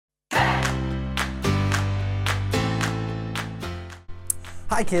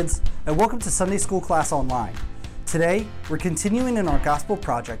Hi kids, and welcome to Sunday School Class Online. Today, we're continuing in our Gospel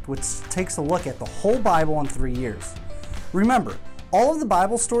Project, which takes a look at the whole Bible in 3 years. Remember, all of the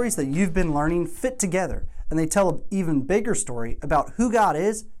Bible stories that you've been learning fit together, and they tell an even bigger story about who God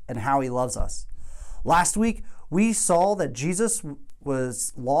is and how He loves us. Last week, we saw that Jesus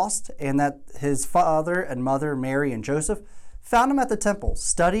was lost and that His father and mother, Mary and Joseph, found Him at the temple,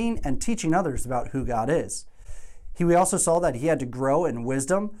 studying and teaching others about who God is. We also saw that He had to grow in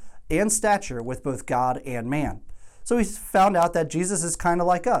wisdom and stature with both God and man. So we found out that Jesus is kind of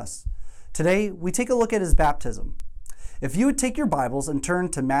like us. Today, we take a look at His baptism. If you would take your Bibles and turn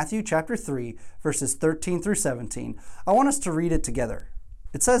to Matthew chapter 3, verses 13 through 17, I want us to read it together.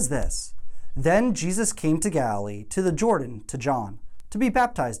 It says this, "Then Jesus came to Galilee, to the Jordan, to John, to be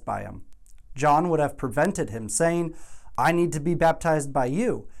baptized by him. John would have prevented him, saying, 'I need to be baptized by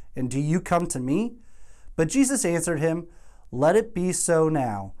you, and do you come to me?' But Jesus answered him, 'Let it be so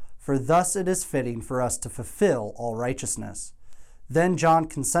now, for thus it is fitting for us to fulfill all righteousness.' Then John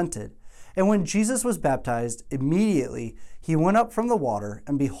consented, and when Jesus was baptized, immediately he went up from the water,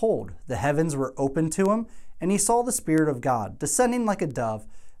 and behold, the heavens were opened to him, and he saw the Spirit of God descending like a dove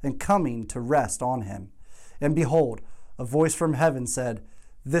and coming to rest on him. And behold, a voice from heaven said,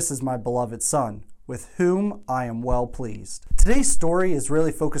 'This is my beloved Son, with whom I am well pleased.'" Today's story is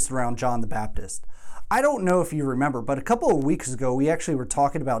really focused around John the Baptist. I don't know if you remember, but a couple of weeks ago, we actually were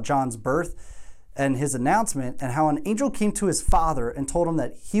talking about John's birth and his announcement and how an angel came to his father and told him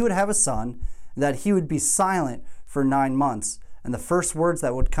that he would have a son, that he would be silent for 9 months. And the first words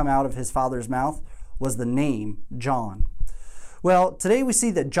that would come out of his father's mouth was the name John. Well, today we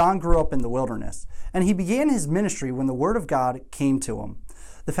see that John grew up in the wilderness, and he began his ministry when the Word of God came to him.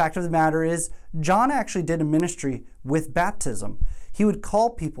 The fact of the matter is, John actually did a ministry with baptism. He would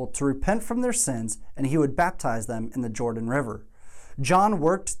call people to repent from their sins, and he would baptize them in the Jordan River. John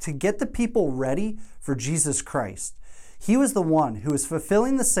worked to get the people ready for Jesus Christ. He was the one who was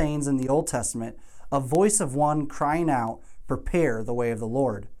fulfilling the sayings in the Old Testament, a voice of one crying out, "Prepare the way of the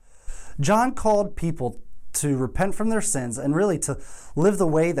Lord." John called people to repent from their sins and really to live the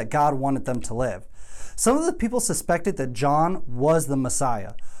way that God wanted them to live. Some of the people suspected that John was the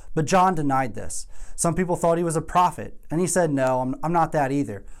Messiah, but John denied this. Some people thought he was a prophet, and he said, "No, I'm not that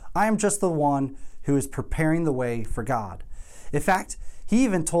either. I am just the one who is preparing the way for God." In fact, he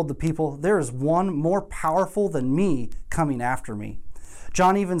even told the people, "There is one more powerful than me coming after me."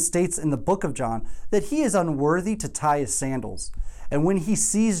 John even states in the book of John that he is unworthy to tie his sandals. And when he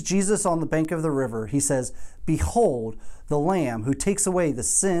sees Jesus on the bank of the river, he says, "Behold, the Lamb who takes away the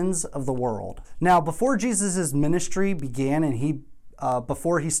sins of the world." Now, before Jesus' ministry began and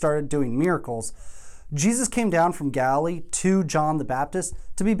before he started doing miracles, Jesus came down from Galilee to John the Baptist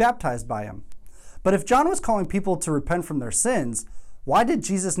to be baptized by him. But if John was calling people to repent from their sins, why did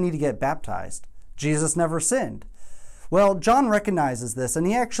Jesus need to get baptized? Jesus never sinned. Well, John recognizes this, and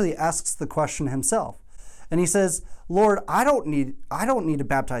he actually asks the question himself. And he says, "Lord, I don't need to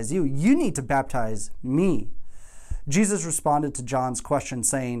baptize you. You need to baptize me." Jesus responded to John's question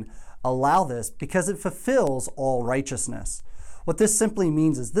saying, "Allow this because it fulfills all righteousness." What this simply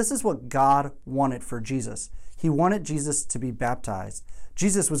means is this is what God wanted for Jesus. He wanted Jesus to be baptized.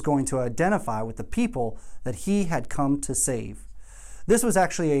 Jesus was going to identify with the people that he had come to save. This was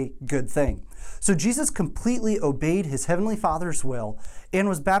actually a good thing. So Jesus completely obeyed his heavenly Father's will and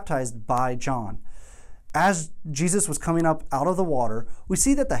was baptized by John. As Jesus was coming up out of the water, we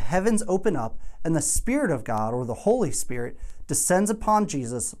see that the heavens open up and the Spirit of God, or the Holy Spirit, descends upon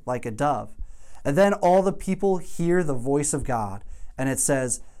Jesus like a dove. And then all the people hear the voice of God, and it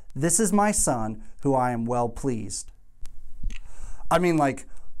says, "This is my Son, who I am well pleased." I mean,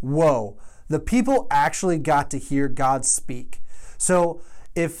 whoa. The people actually got to hear God speak. So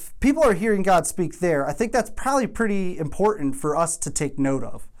if people are hearing God speak there, I think that's probably pretty important for us to take note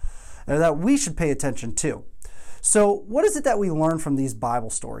of, that we should pay attention to. So what is it that we learn from these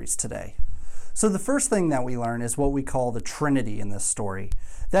Bible stories today? So the first thing that we learn is what we call the Trinity in this story.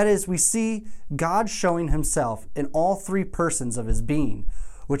 That is, we see God showing himself in all 3 persons of his being,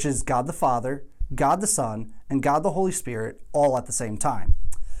 which is God the Father, God the Son, and God the Holy Spirit, all at the same time.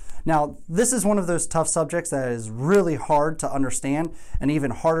 Now, this is one of those tough subjects that is really hard to understand and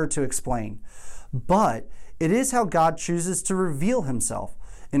even harder to explain. But it is how God chooses to reveal himself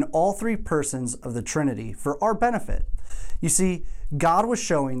in all 3 persons of the Trinity for our benefit. You see, God was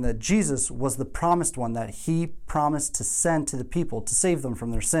showing that Jesus was the promised one that he promised to send to the people to save them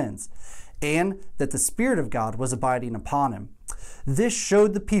from their sins, and that the Spirit of God was abiding upon him. This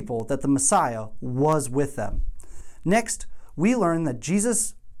showed the people that the Messiah was with them. Next, we learn that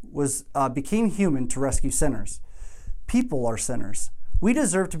Jesus became human to rescue sinners. People are sinners. We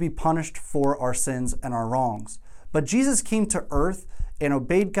deserve to be punished for our sins and our wrongs. But Jesus came to earth and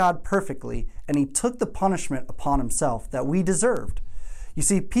obeyed God perfectly, and he took the punishment upon himself that we deserved. You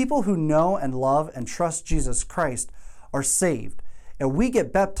see, people who know and love and trust Jesus Christ are saved, and we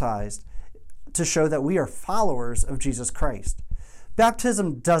get baptized to show that we are followers of Jesus Christ.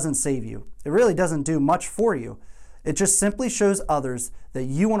 Baptism doesn't save you. It really doesn't do much for you. It just simply shows others that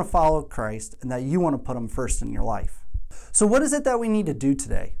you want to follow Christ and that you want to put him first in your life. So what is it that we need to do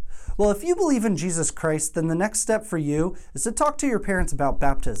today? Well, if you believe in Jesus Christ, then the next step for you is to talk to your parents about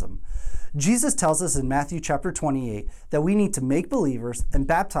baptism. Jesus tells us in Matthew chapter 28 that we need to make believers and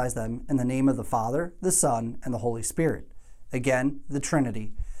baptize them in the name of the Father, the Son, and the Holy Spirit. Again, the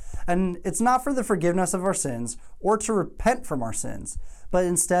Trinity. And it's not for the forgiveness of our sins or to repent from our sins, but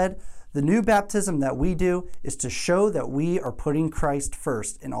instead, the new baptism that we do is to show that we are putting Christ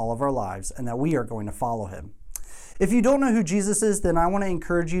first in all of our lives and that we are going to follow him. If you don't know who Jesus is, then I want to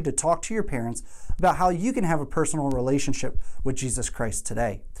encourage you to talk to your parents about how you can have a personal relationship with Jesus Christ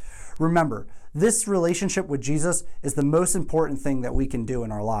today. Remember, this relationship with Jesus is the most important thing that we can do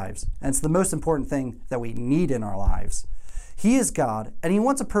in our lives, and it's the most important thing that we need in our lives. He is God, and he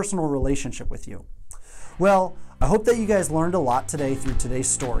wants a personal relationship with you. Well, I hope that you guys learned a lot today through today's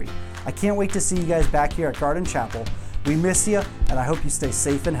story. I can't wait to see you guys back here at Garden Chapel. We miss you, and I hope you stay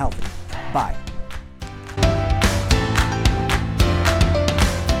safe and healthy. Bye.